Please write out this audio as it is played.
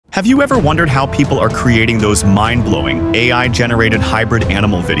Have you ever wondered how people are creating those mind-blowing, AI-generated hybrid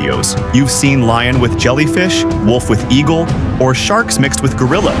animal videos? You've seen lion with jellyfish, wolf with eagle, or sharks mixed with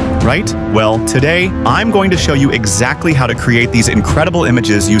gorilla, right? Well, today, I'm going to show you exactly how to create these incredible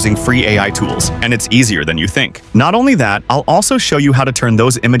images using free AI tools, and it's easier than you think. Not only that, I'll also show you how to turn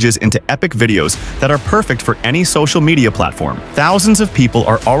those images into epic videos that are perfect for any social media platform. Thousands of people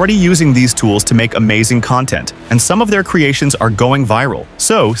are already using these tools to make amazing content, and some of their creations are going viral.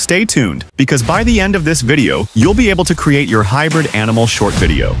 So, stay tuned, because by the end of this video, you'll be able to create your hybrid animal short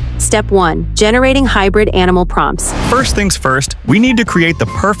video. Step 1. Generating hybrid animal prompts. First things first, we need to create the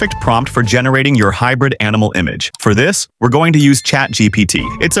perfect prompt for generating your hybrid animal image. For this, we're going to use ChatGPT.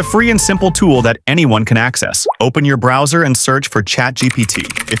 It's a free and simple tool that anyone can access. Open your browser and search for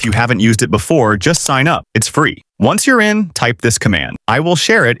ChatGPT. If you haven't used it before, just sign up. It's free. Once you're in, type this command. I will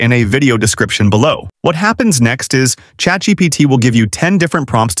share it in a video description below. What happens next is ChatGPT will give you 10 different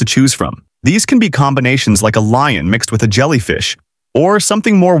prompts to choose from. These can be combinations like a lion mixed with a jellyfish, or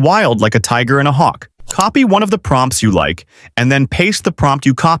something more wild like a tiger and a hawk. Copy one of the prompts you like, and then paste the prompt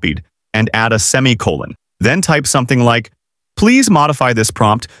you copied and add a semicolon. Then type something like, "Please modify this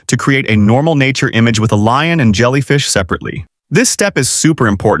prompt to create a normal nature image with a lion and jellyfish separately." This step is super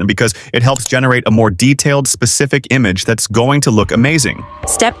important because it helps generate a more detailed, specific image that's going to look amazing.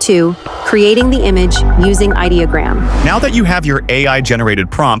 Step 2. Creating the image using Ideogram. Now that you have your AI-generated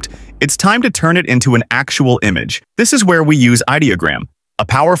prompt, it's time to turn it into an actual image. This is where we use Ideogram, a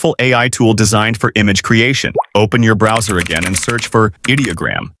powerful AI tool designed for image creation. Open your browser again and search for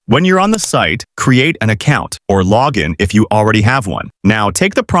Ideogram. When you're on the site, create an account or log in if you already have one. Now,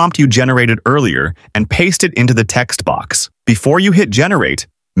 take the prompt you generated earlier and paste it into the text box. Before you hit generate,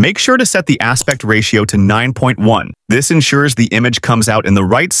 make sure to set the aspect ratio to 9.1. This ensures the image comes out in the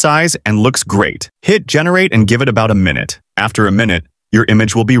right size and looks great. Hit generate and give it about a minute. After a minute, your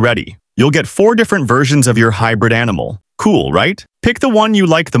image will be ready. You'll get 4 different versions of your hybrid animal. Cool, right? Pick the one you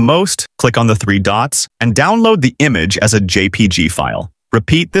like the most, click on the 3 dots, and download the image as a JPG file.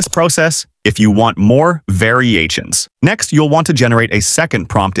 Repeat this process if you want more variations. Next, you'll want to generate a second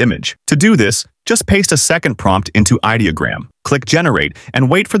prompt image. To do this, just paste a second prompt into Ideogram. Click Generate and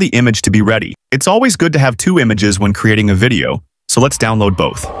wait for the image to be ready. It's always good to have 2 images when creating a video, so let's download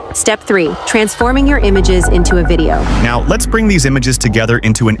both. Step 3. Transforming your images into a video. Now, let's bring these images together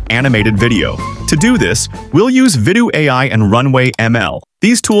into an animated video. To do this, we'll use Vidu AI and Runway ML.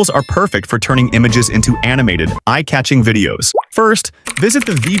 These tools are perfect for turning images into animated, eye-catching videos. First, visit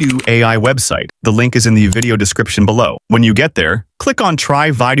the Vidu AI website. The link is in the video description below. When you get there, click on Try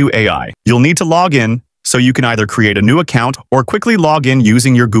Vidu AI. You'll need to log in, so you can either create a new account or quickly log in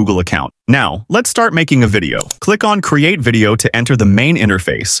using your Google account. Now, let's start making a video. Click on Create Video to enter the main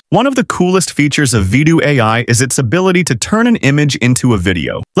interface. One of the coolest features of Vidu AI is its ability to turn an image into a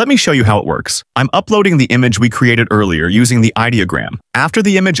video. Let me show you how it works. I'm uploading the image we created earlier using the Ideogram. After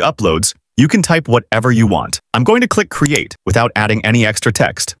the image uploads, you can type whatever you want. I'm going to click Create without adding any extra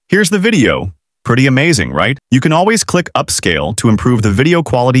text. Here's the video. Pretty amazing, right? You can always click Upscale to improve the video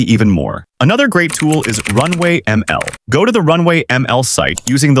quality even more. Another great tool is Runway ML. Go to the Runway ML site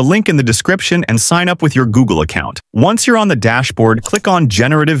using the link in the description and sign up with your Google account. Once you're on the dashboard, click on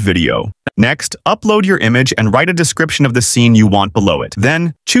Generative Video. Next, upload your image and write a description of the scene you want below it.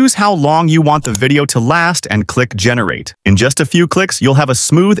 Then, choose how long you want the video to last and click Generate. In just a few clicks, you'll have a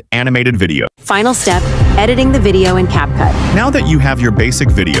smooth, animated video. Final step. Editing the video in CapCut. Now that you have your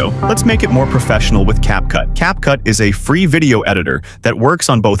basic video, let's make it more professional with CapCut. CapCut is a free video editor that works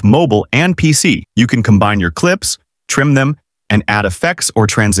on both mobile and PC. You can combine your clips, trim them, and add effects or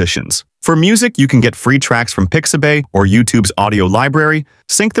transitions. For music, you can get free tracks from Pixabay or YouTube's audio library,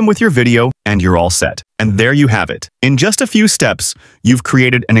 sync them with your video, and you're all set. And there you have it. In just a few steps, you've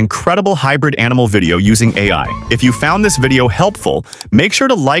created an incredible hybrid animal video using AI. If you found this video helpful, make sure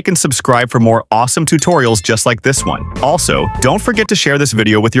to like and subscribe for more awesome tutorials just like this one. Also, don't forget to share this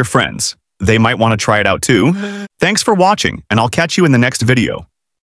video with your friends. They might want to try it out too. Thanks for watching, and I'll catch you in the next video.